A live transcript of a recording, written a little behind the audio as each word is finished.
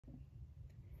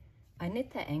I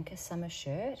knit the Anker Summer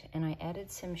Shirt and I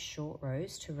added some short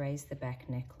rows to raise the back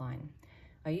neckline.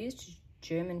 I used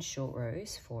German short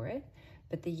rows for it,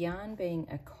 but the yarn being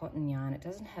a cotton yarn, it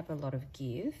doesn't have a lot of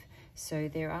give, so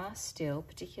there are still,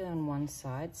 particularly on one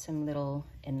side, some little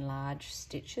enlarged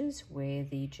stitches where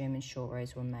the German short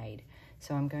rows were made.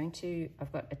 So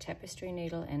I've got a tapestry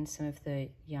needle and some of the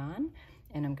yarn,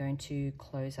 and I'm going to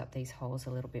close up these holes a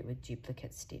little bit with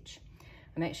duplicate stitch.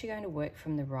 I'm actually going to work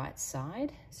from the right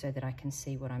side so that I can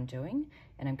see what I'm doing,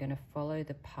 and I'm going to follow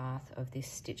the path of this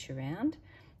stitch around,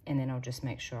 and then I'll just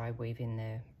make sure I weave in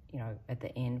at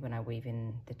the end when I weave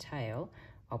in the tail,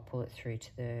 I'll pull it through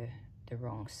to the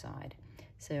wrong side.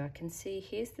 So I can see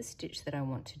here's the stitch that I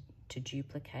want to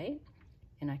duplicate,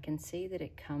 and I can see that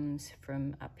it comes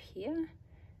from up here.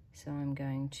 So I'm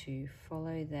going to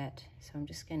follow that. So I'm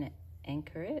just going to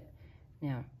anchor it.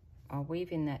 Now I'll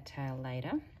weave in that tail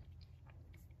later,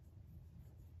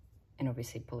 and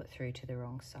obviously pull it through to the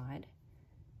wrong side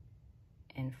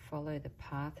and follow the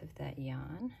path of that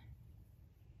yarn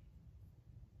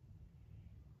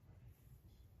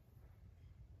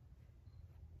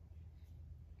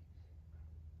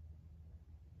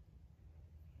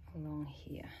along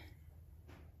here.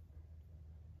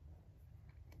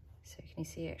 So can you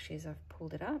see actually as I've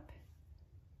pulled it up,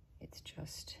 it's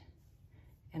just,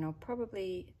 and I'll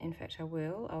probably, in fact I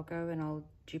will, I'll go and I'll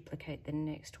duplicate the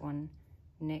next one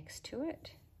next to it.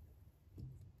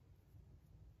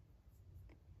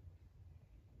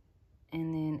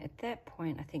 And then at that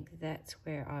point, I think that's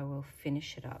where I will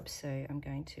finish it up. So I'm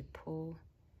going to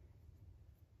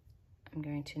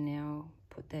now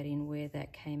put that in where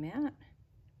that came out.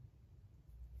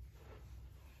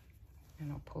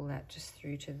 And I'll pull that just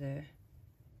through to the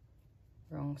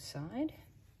wrong side.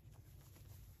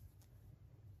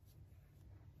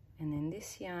 And then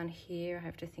this yarn here, I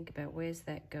have to think about where's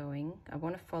that going. I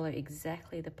want to follow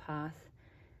exactly the path.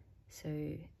 So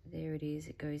there it is,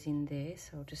 it goes in there.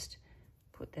 So I'll just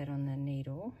put that on the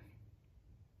needle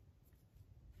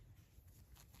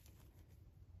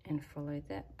and follow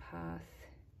that path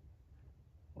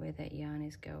where that yarn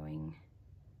is going.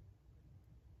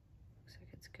 Looks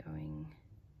like it's going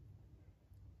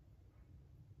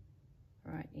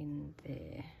right in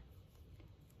there.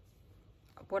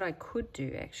 What I could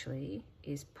do actually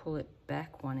is pull it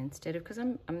back one instead of, because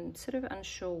I'm sort of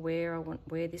unsure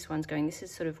where this one's going. This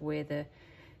is sort of where the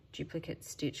duplicate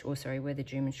stitch, or sorry, where the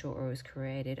German short row was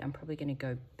created. I'm probably going to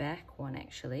go back one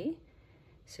actually.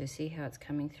 So see how it's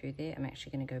coming through there? I'm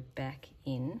actually going to go back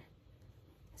in,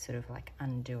 sort of like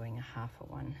undoing a half a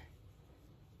one,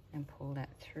 and pull that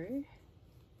through.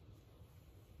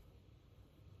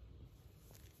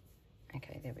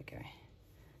 Okay, there we go.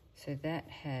 So that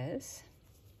has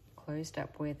closed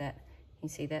up where that, you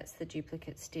see that's the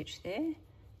duplicate stitch there,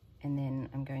 and then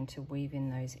I'm going to weave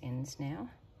in those ends now,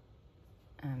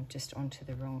 just onto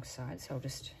the wrong side. So I'll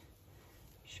just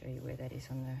show you where that is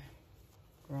on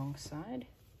the wrong side.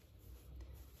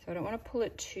 So I don't want to pull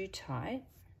it too tight,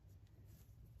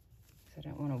 because I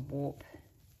don't want to warp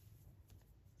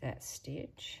that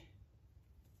stitch,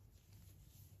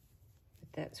 but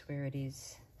that's where it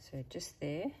is. So just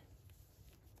there,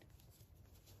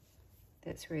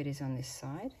 that's where it is on this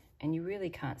side, and you really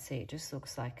can't see, it just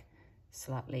looks like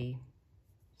slightly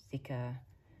thicker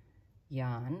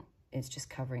yarn. It's just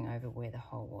covering over where the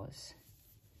hole was.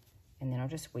 And then I'll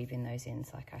just weave in those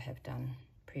ends like I have done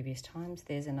previous times.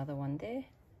 There's another one there.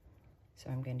 So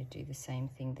I'm going to do the same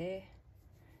thing there.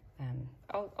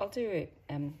 I'll do it,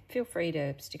 feel free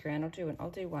to stick around, I'll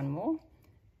do one more.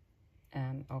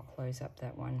 I'll close up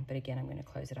that one, but again, I'm going to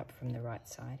close it up from the right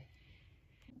side.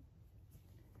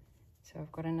 So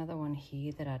I've got another one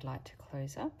here that I'd like to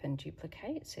close up and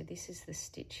duplicate. So this is the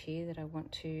stitch here that I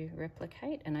want to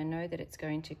replicate, and I know that it's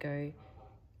going to go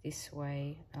this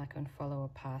way, I can follow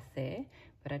a path there,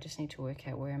 but I just need to work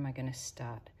out where am I going to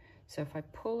start. So if I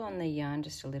pull on the yarn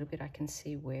just a little bit, I can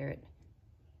see where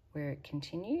it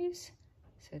continues.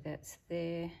 So that's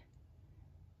there,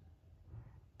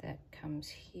 that comes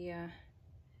here.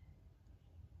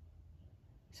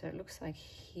 So it looks like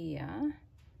here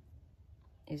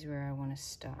is where I want to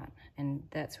start, and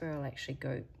that's where I'll actually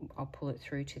go. I'll pull it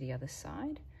through to the other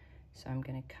side. So I'm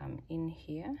going to come in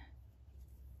here,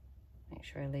 make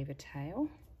sure I leave a tail.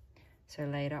 So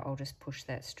later I'll just push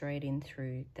that straight in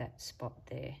through that spot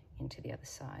there into the other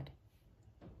side,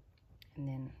 and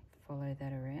then follow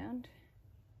that around.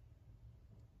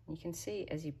 You can see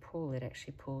as you pull, it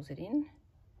actually pulls it in,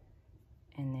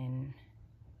 and then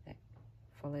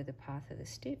follow the path of the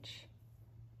stitch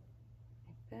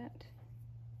like that.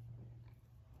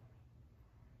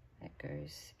 That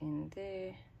goes in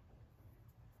there,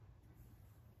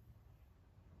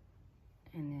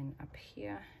 and then up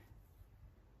here,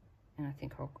 and I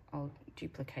think I'll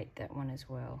duplicate that one as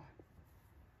well.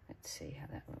 Let's see how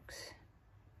that looks.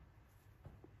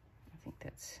 I think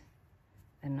that's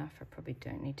enough. I probably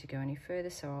don't need to go any further,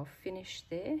 so I'll finish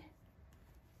there,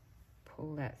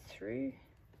 pull that through.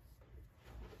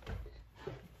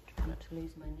 Try not to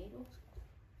lose my needles.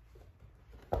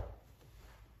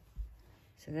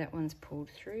 So that one's pulled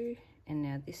through, and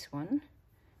now this one,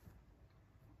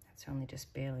 that's only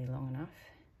just barely long enough.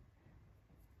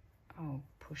 I'll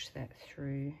push that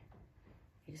through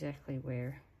exactly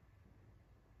where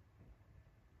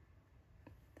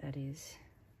that is.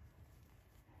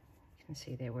 You can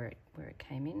see there where it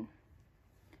came in.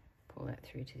 Pull that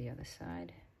through to the other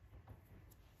side.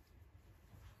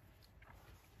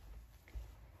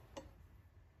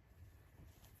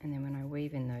 And then when I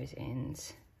weave in those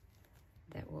ends,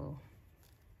 that will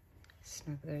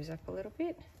snug those up a little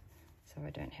bit so I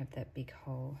don't have that big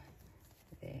hole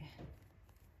there.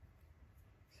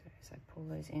 So as I pull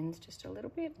those ends just a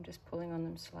little bit, I'm just pulling on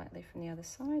them slightly from the other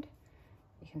side.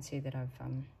 You can see that I've,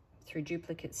 through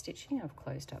duplicate stitching, I've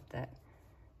closed up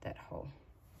that hole.